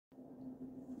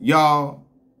Y'all,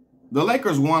 the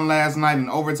Lakers won last night in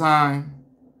overtime,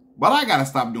 but I gotta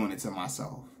stop doing it to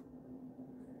myself.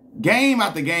 Game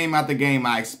after game after game,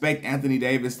 I expect Anthony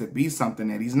Davis to be something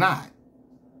that he's not.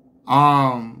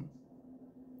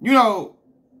 You know,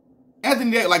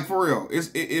 Anthony Davis, like for real,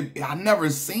 I never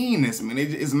seen this, man.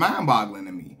 It's mind-boggling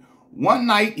to me. One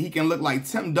night, he can look like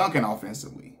Tim Duncan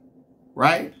offensively,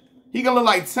 right? He can look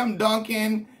like Tim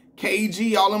Duncan,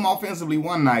 KG, all them offensively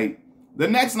one night. The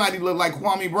next night, he looked like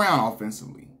Kwame Brown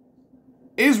offensively.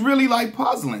 It's really like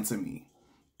puzzling to me.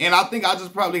 And I think I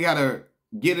just probably got to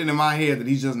get it in my head that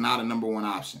he's just not a number one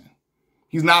option.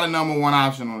 He's not a number one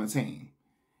option on the team.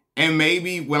 And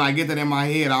maybe when I get that in my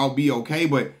head, I'll be okay.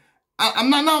 But I'm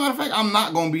not, no, matter of fact, I'm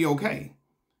not going to be okay.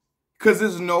 Because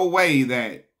there's no way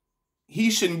that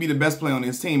he shouldn't be the best player on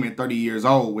his team at 30 years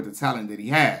old with the talent that he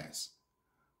has.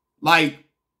 Like,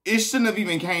 it shouldn't have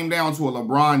even came down to a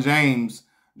LeBron James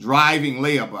driving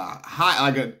layup, a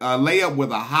layup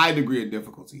with a high degree of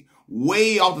difficulty,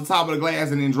 way off the top of the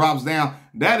glass and then drops down.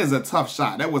 That is a tough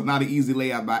shot. That was not an easy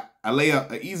layup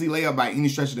by any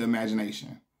stretch of the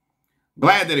imagination.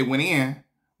 Glad that it went in,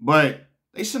 but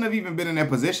they shouldn't have even been in that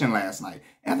position last night.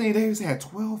 Anthony Davis had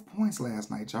 12 points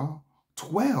last night, y'all.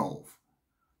 12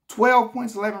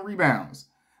 points, 11 rebounds.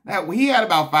 Now, he had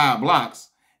about 5 blocks,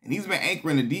 and he's been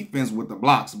anchoring the defense with the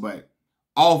blocks, but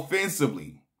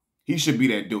offensively, he should be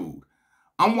that dude.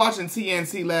 I'm watching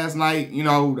TNT last night, you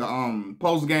know, the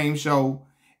post-game show,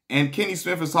 and Kenny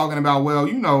Smith is talking about, well,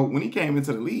 you know, when he came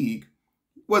into the league,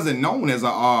 he wasn't known as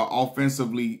an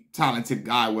offensively talented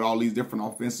guy with all these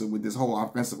different with this whole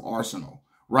offensive arsenal,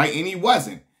 right? And he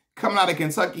wasn't. Coming out of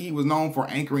Kentucky, he was known for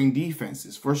anchoring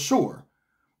defenses, for sure.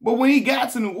 But when he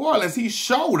got to New Orleans, he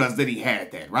showed us that he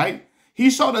had that, right? He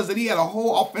showed us that he had a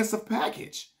whole offensive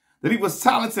package, that he was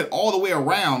talented all the way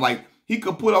around. Like, he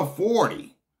could put up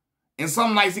 40. And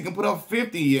some nights he can put up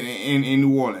 50 in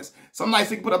New Orleans. Some nights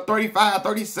he can put up 35,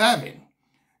 37.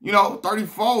 You know,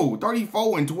 34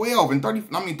 and 12 and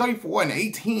 34 and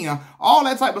 18. All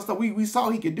that type of stuff. We saw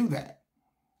he could do that.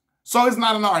 So it's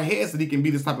not in our heads that he can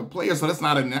be this type of player. So that's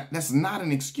not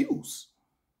an excuse.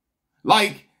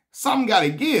 Like, something got to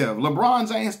give. LeBron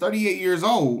James, 38 years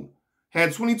old,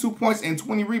 had 22 points and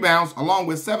 20 rebounds along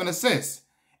with 7 assists.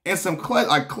 And some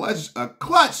clutch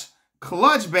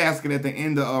basket at the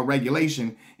end of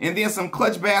regulation, and then some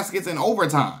clutch baskets in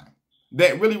overtime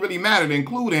that really, really mattered,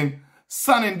 including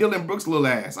Son and Dylan Brooks' little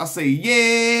ass. I say,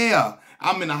 yeah,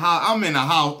 I'm in the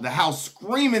house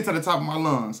screaming to the top of my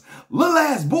lungs, little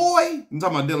ass boy. I'm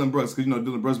talking about Dylan Brooks, because you know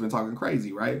Dylan Brooks been talking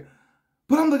crazy, right?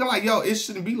 But I'm looking like, yo, it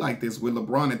shouldn't be like this with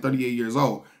LeBron at 38 years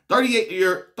old.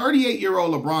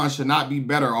 38-year-old LeBron should not be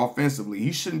better offensively.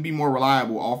 He shouldn't be more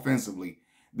reliable offensively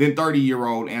than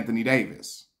 30-year-old Anthony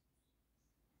Davis.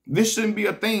 This shouldn't be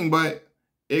a thing, but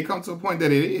it comes to a point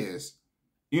that it is.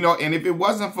 You know, and if it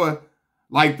wasn't for,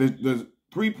 like, the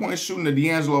three-point shooting of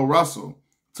D'Angelo Russell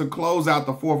to close out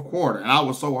the fourth quarter, and I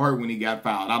was so hurt when he got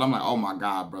fouled out. I'm like, oh, my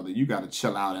God, brother, you got to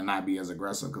chill out and not be as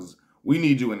aggressive because we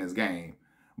need you in this game.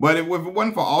 But if it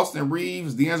wasn't for Austin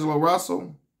Reeves, D'Angelo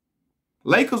Russell,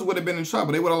 Lakers would have been in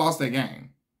trouble. They would have lost that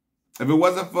game. If it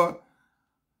wasn't for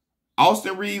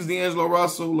Austin Reeves, D'Angelo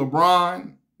Russell,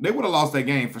 LeBron, they would have lost that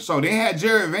game for sure. They had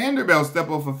Jared Vanderbilt step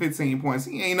up for 15 points.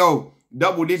 He ain't no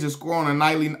double-digit score on a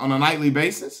nightly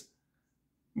basis.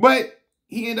 But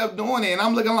he ended up doing it, and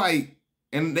I'm looking like,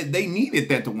 and they needed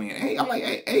that to win. Hey, I'm like,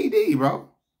 hey, AD, bro.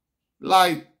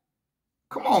 Like,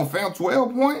 come on, fam,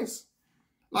 12 points?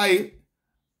 Like,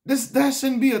 that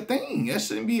shouldn't be a thing. That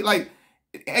shouldn't be, like,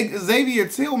 Xavier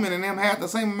Tillman and them had the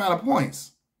same amount of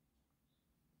points.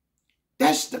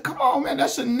 Come on, man, that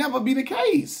should never be the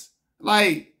case.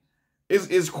 Like,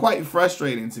 it's quite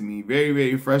frustrating to me. Very,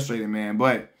 very frustrating, man.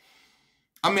 But,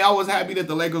 I mean, I was happy that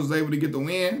the Lakers was able to get the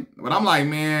win. But I'm like,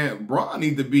 man, Bron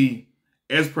needs to be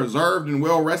as preserved and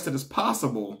well-rested as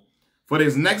possible for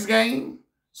this next game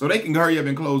so they can hurry up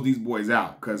and close these boys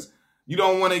out. Because you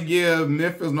don't want to give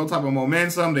Memphis no type of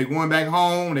momentum. They're going back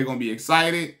home. They're going to be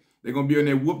excited. They're going to be in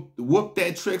there whoop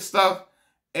that trick stuff.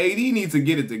 AD needs to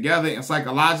get it together and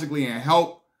psychologically and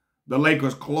help the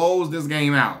Lakers close this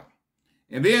game out.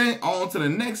 And then on to the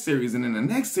next series. And in the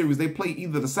next series, they play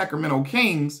either the Sacramento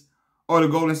Kings or the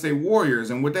Golden State Warriors.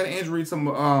 And with that injury to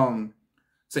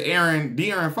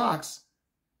De'Aaron Fox,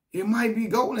 it might be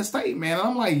Golden State, man. And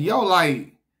I'm like, yo,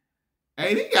 like,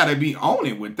 hey, they got to be on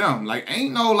it with them. Like,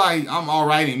 ain't no, like, I'm all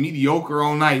right and mediocre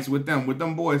on nights with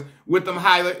them boys, with them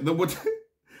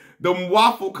them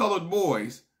waffle-colored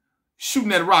boys shooting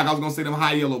that rock. I was going to say them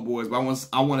high yellow boys, but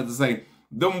I wanted to say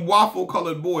them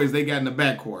waffle-colored boys they got in the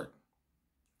backcourt.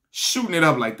 Shooting it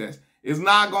up like this. It's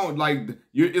not going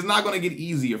to get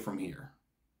easier from here.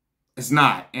 It's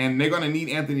not. And they're going to need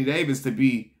Anthony Davis to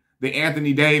be the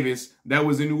Anthony Davis that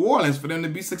was in New Orleans for them to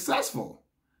be successful.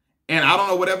 And I don't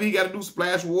know, whatever he got to do,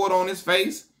 splash water on his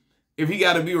face. If he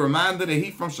got to be reminded that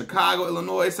he's from Chicago,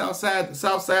 Illinois, South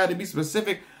Side to be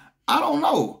specific, I don't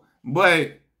know.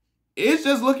 But it's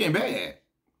just looking bad.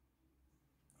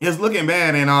 It's looking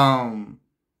bad. And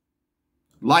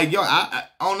like, yo,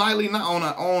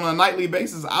 on a nightly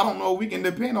basis, I don't know if we can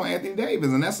depend on Anthony Davis.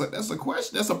 And that's a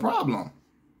question. That's a problem.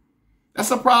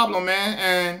 That's a problem, man.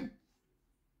 And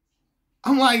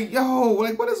I'm like, yo,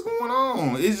 like, what is going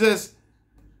on? It's just,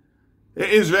 it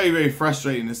is very, very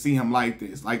frustrating to see him like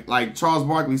this. Like Charles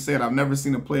Barkley said, I've never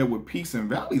seen a player with peaks and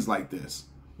valleys like this.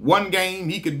 One game,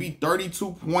 he could be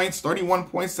 32 points, 31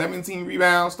 points, 17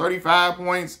 rebounds, 35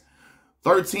 points,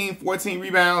 13, 14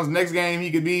 rebounds. Next game, he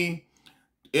could be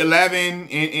 11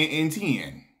 and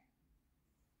 10.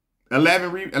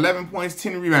 11 points,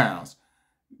 10 rebounds.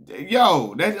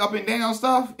 Yo, that up and down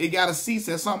stuff, it got to cease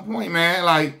at some point, man.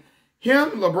 Like,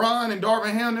 him, LeBron, and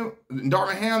Darvin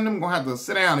Ham, them gonna have to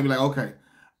sit down and be like, okay,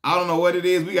 I don't know what it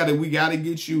is. We gotta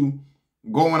get you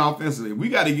going offensively. We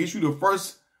gotta get you the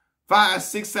first 5,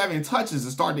 6, 7 touches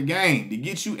to start the game to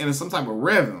get you into some type of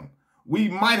rhythm. We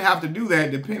might have to do that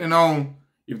depending on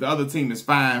if the other team is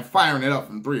firing it up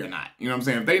from 3 or not. You know what I'm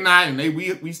saying? If they not and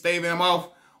we stave them off,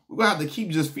 we're gonna have to keep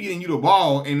just feeding you the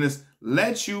ball and just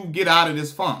let you get out of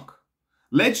this funk.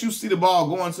 Let you see the ball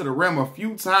going to the rim a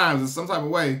few times in some type of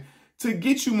way to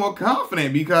get you more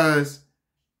confident, because,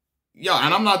 yo,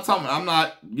 and I'm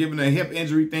not giving a hip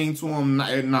injury thing to him.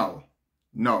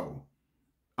 No.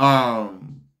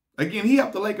 Again, he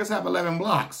helped the Lakers have 11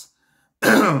 blocks.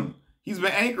 He's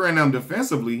been anchoring them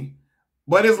defensively,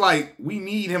 but it's like we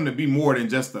need him to be more than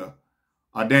just a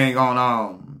dang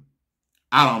on,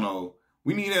 I don't know.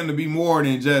 We need him to be more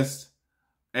than just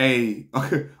a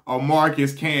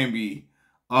Marcus Camby.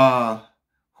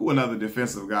 Who another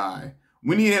defensive guy?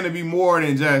 We need him to be more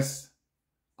than just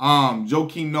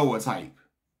Joakim Noah type.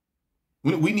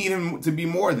 We need him to be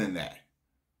more than that.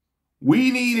 We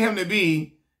need him to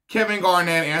be Kevin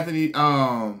Garnett,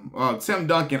 Tim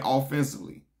Duncan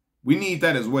offensively. We need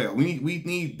that as well. We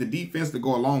need the defense to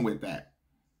go along with that.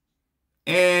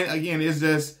 And again,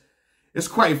 it's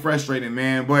quite frustrating,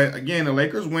 man. But again, the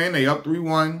Lakers win. They up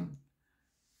 3-1.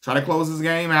 Try to close this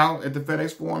game out at the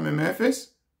FedEx Forum in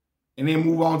Memphis, and then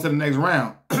move on to the next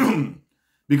round.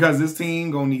 Because this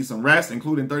team going to need some rest,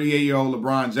 including 38-year-old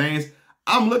LeBron James.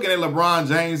 I'm looking at LeBron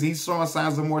James. He's showing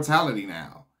signs of mortality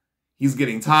now. He's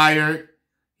getting tired.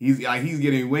 He's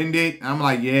getting winded. And I'm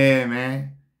like, yeah,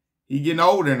 man. He's getting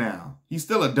older now. He's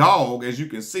still a dog, as you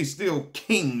can see. Still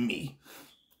king me.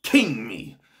 King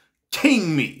me.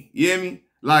 King me. You hear me?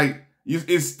 Like,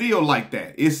 it's still like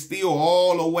that. It's still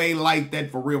all the way like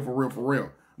that for real, for real, for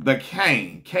real. The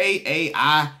King. K-A-I-N-G.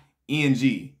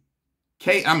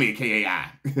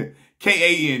 K-A-I.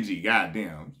 K-A-N-G.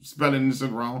 Goddamn. Spelling this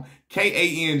wrong.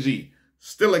 K-A-N-G.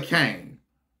 Still a King.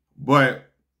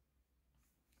 But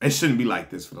it shouldn't be like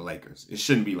this for the Lakers. It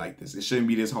shouldn't be like this. It shouldn't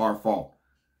be this hard fought.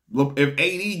 Look, if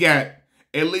AD got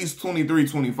at least 23,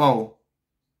 24,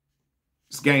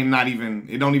 this game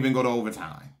it don't even go to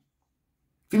overtime.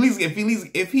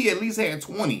 If he at least had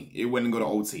 20, it wouldn't go to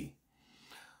OT.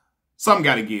 Something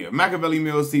got to give. Machiavelli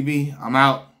Mills TV. I'm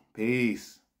out.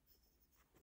 Peace.